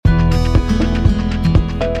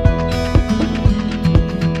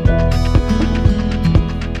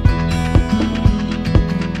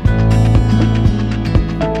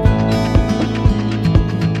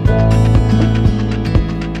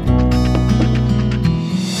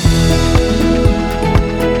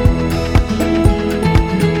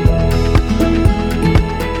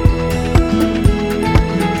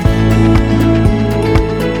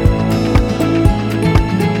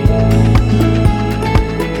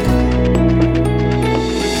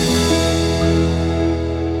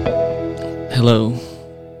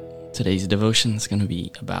Today's devotion is going to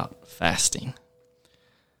be about fasting.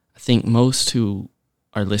 I think most who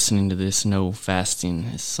are listening to this know fasting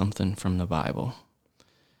is something from the Bible.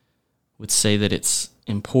 Would say that it's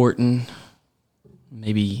important,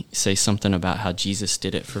 maybe say something about how Jesus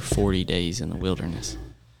did it for 40 days in the wilderness,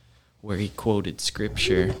 where he quoted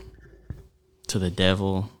scripture to the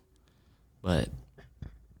devil. But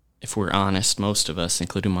if we're honest, most of us,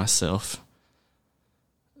 including myself,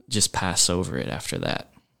 just pass over it after that.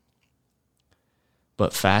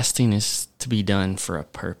 But fasting is to be done for a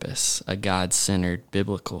purpose, a God-centered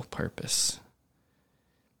biblical purpose.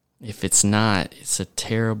 If it's not, it's a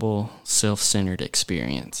terrible, self-centered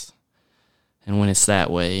experience. And when it's that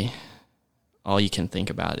way, all you can think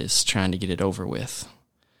about is trying to get it over with.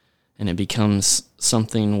 And it becomes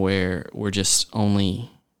something where we're just only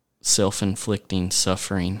self-inflicting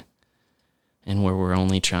suffering and where we're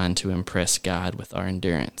only trying to impress God with our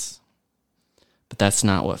endurance. But that's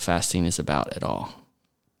not what fasting is about at all.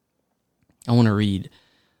 I want to read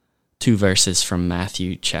 2 verses from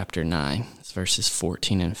Matthew chapter 9. It's verses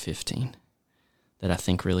 14 and 15 that I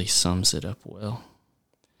think really sums it up well.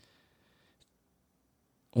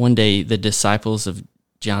 One day, the disciples of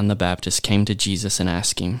John the Baptist came to Jesus and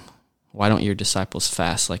asked him, "Why don't your disciples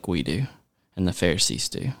fast like we do and the Pharisees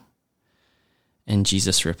do?" And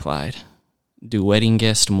Jesus replied, "Do wedding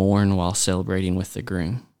guests mourn while celebrating with the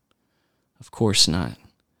groom? Of course not.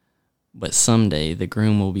 But someday the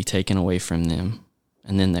groom will be taken away from them,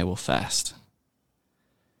 and then they will fast."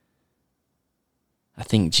 I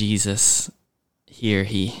think Jesus here,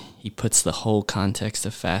 he puts the whole context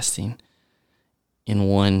of fasting in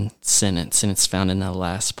one sentence, and it's found in the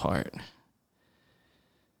last part.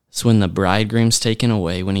 So when the bridegroom's taken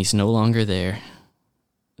away, when he's no longer there,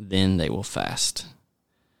 then they will fast.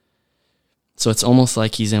 So it's almost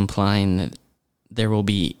like he's implying that there will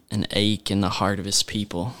be an ache in the heart of his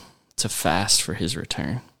people to fast for his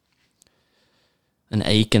return. An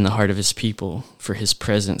ache in the heart of his people for his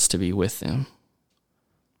presence to be with them.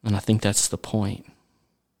 And I think that's the point.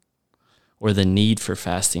 Or the need for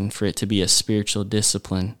fasting, for it to be a spiritual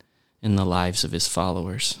discipline in the lives of his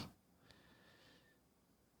followers.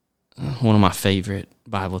 One of my favorite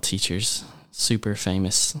Bible teachers, super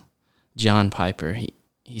famous, John Piper,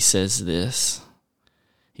 he says this.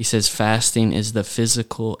 He says, fasting is the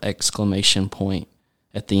physical exclamation point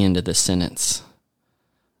at the end of the sentence.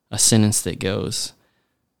 A sentence that goes,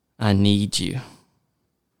 I need you.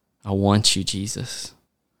 I want you, Jesus.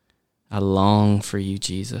 I long for you,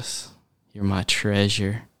 Jesus. You're my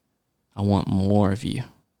treasure. I want more of you.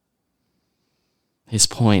 His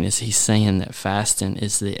point is he's saying that fasting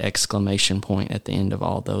is the exclamation point at the end of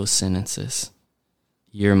all those sentences.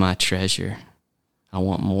 You're my treasure. I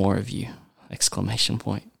want more of you. Exclamation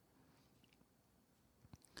point.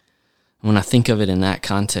 When I think of it in that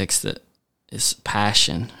context, that is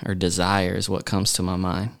passion or desire is what comes to my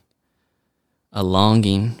mind. A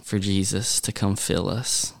longing for Jesus to come fill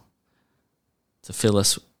us,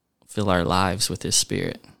 fill our lives with his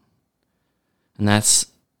Spirit. And that's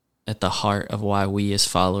at the heart of why we as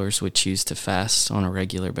followers would choose to fast on a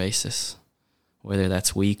regular basis, whether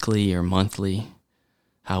that's weekly or monthly,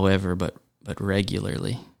 however, but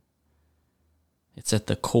regularly. It's at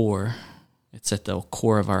the core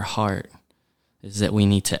of our heart, is that we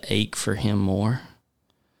need to ache for him more,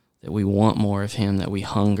 that we want more of him, that we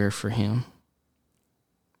hunger for him.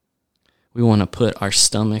 We want to put our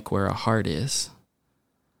stomach where our heart is.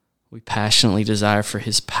 We passionately desire for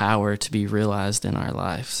his power to be realized in our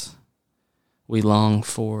lives. We long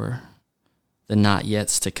for the not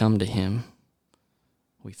yets to come to him.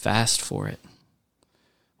 We fast for it.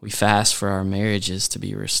 We fast for our marriages to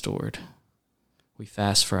be restored. We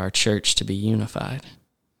fast for our church to be unified.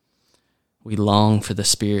 We long for the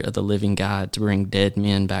Spirit of the living God to bring dead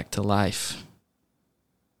men back to life.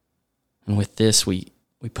 And with this, we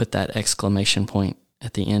put that exclamation point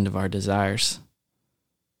at the end of our desires.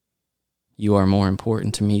 You are more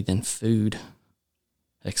important to me than food!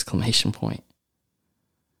 Exclamation point.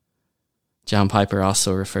 John Piper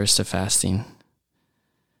also refers to fasting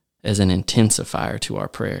as an intensifier to our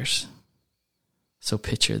prayers. So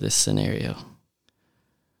picture this scenario.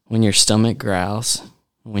 When your stomach growls,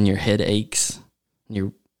 when your head aches,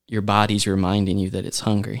 your body's reminding you that it's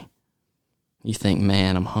hungry. You think,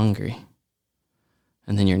 man, I'm hungry.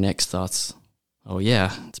 And then your next thought's, oh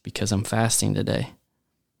yeah, it's because I'm fasting today.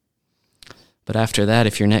 But after that,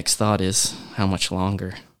 if your next thought is, how much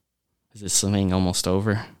longer? Is this thing almost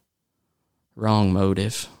over? Wrong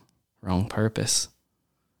motive, wrong purpose.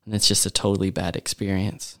 And it's just a totally bad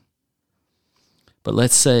experience. But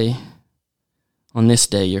let's say on this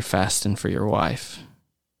day you're fasting for your wife.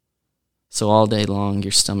 So all day long,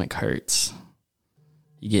 your stomach hurts.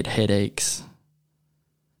 You get headaches.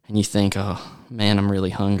 And you think, oh, man, I'm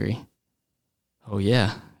really hungry. Oh,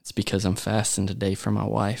 yeah, it's because I'm fasting today for my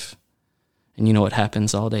wife. And you know what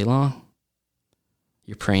happens all day long?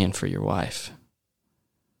 You're praying for your wife.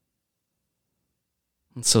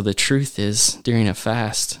 And so the truth is, during a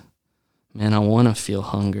fast, man, I want to feel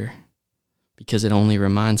hunger because it only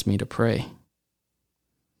reminds me to pray.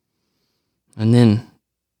 And then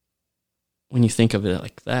when you think of it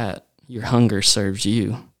like that, your hunger serves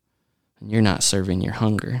you, and you're not serving your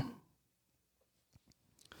hunger.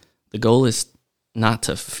 The goal is not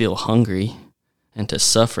to feel hungry and to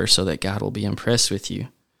suffer so that God will be impressed with you.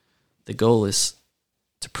 The goal is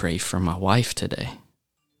to pray for my wife today.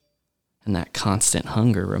 And that constant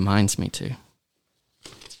hunger reminds me to.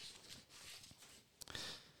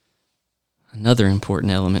 Another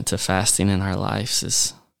important element to fasting in our lives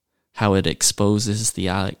is how it exposes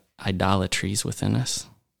the idolatries within us.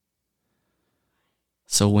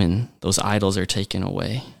 So when those idols are taken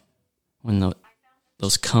away, when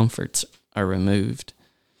those comforts are removed,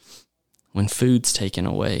 when food's taken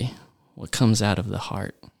away, what comes out of the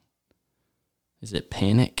heart? Is it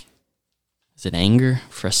panic? Is it anger,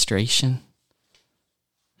 frustration?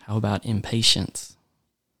 How about impatience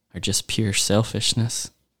or just pure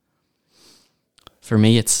selfishness? For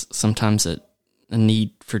me, it's sometimes a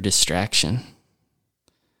need for distraction.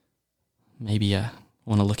 Maybe I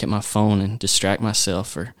want to look at my phone and distract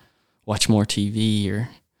myself or watch more TV or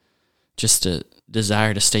just a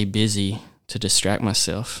desire to stay busy to distract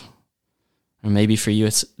myself. Or maybe for you,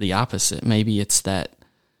 it's the opposite. Maybe it's that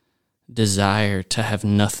desire to have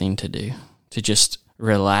nothing to do, to just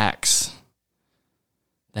relax,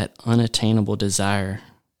 that unattainable desire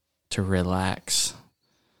to relax.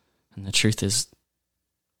 And the truth is,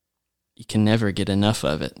 you can never get enough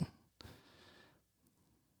of it.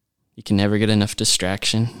 You can never get enough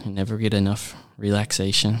distraction and never get enough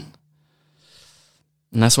relaxation.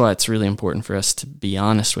 And that's why it's really important for us to be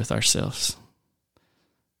honest with ourselves.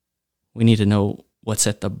 We need to know what's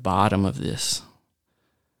at the bottom of this.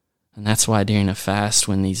 And that's why during a fast,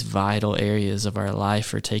 when these vital areas of our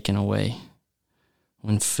life are taken away,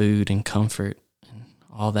 when food and comfort and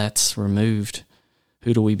all that's removed,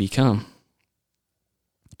 who do we become?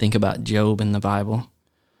 Think about Job in the Bible.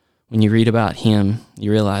 When you read about him,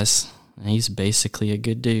 you realize he's basically a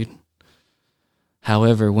good dude.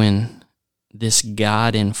 However, when this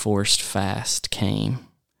God-enforced fast came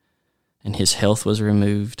and his health was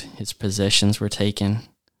removed, his possessions were taken,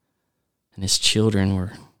 and his children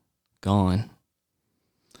were gone,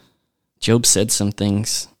 Job said some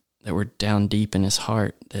things that were down deep in his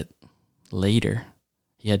heart that later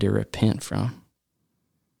he had to repent from.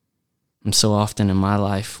 And so often in my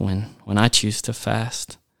life, when I choose to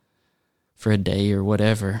fast for a day or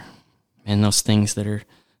whatever, and those things that are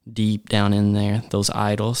deep down in there, those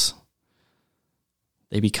idols,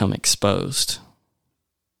 they become exposed.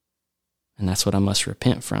 And that's what I must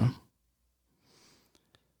repent from.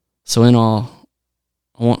 So in all,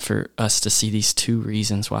 I want for us to see these two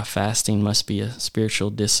reasons why fasting must be a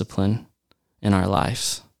spiritual discipline in our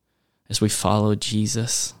lives. As we follow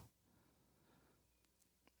Jesus,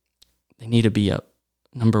 they need to be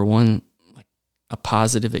number one, like a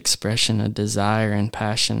positive expression, a desire and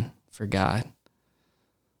passion for God,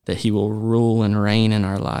 that he will rule and reign in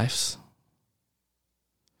our lives,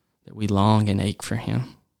 that we long and ache for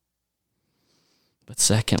him. But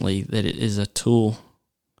secondly, that it is a tool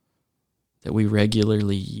that we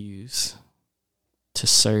regularly use to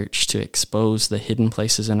search, to expose the hidden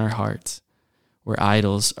places in our hearts where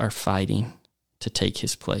idols are fighting to take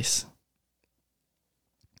his place.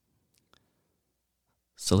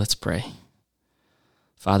 So let's pray.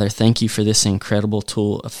 Father, thank you for this incredible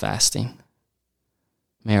tool of fasting.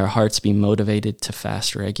 May our hearts be motivated to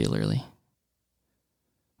fast regularly.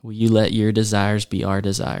 Will you let your desires be our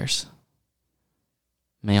desires?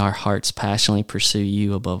 May our hearts passionately pursue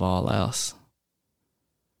you above all else.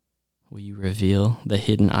 Will you reveal the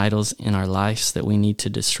hidden idols in our lives that we need to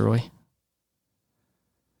destroy?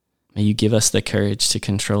 May you give us the courage to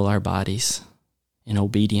control our bodies in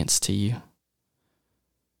obedience to you,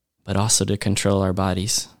 but also to control our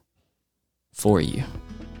bodies for you.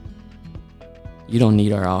 You don't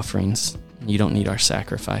need our offerings. You don't need our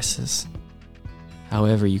sacrifices.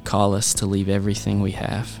 However, you call us to leave everything we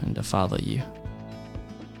have and to follow you.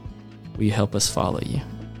 Will you help us follow you?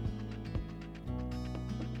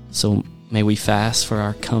 So may we fast for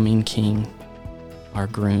our coming King, our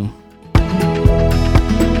groom.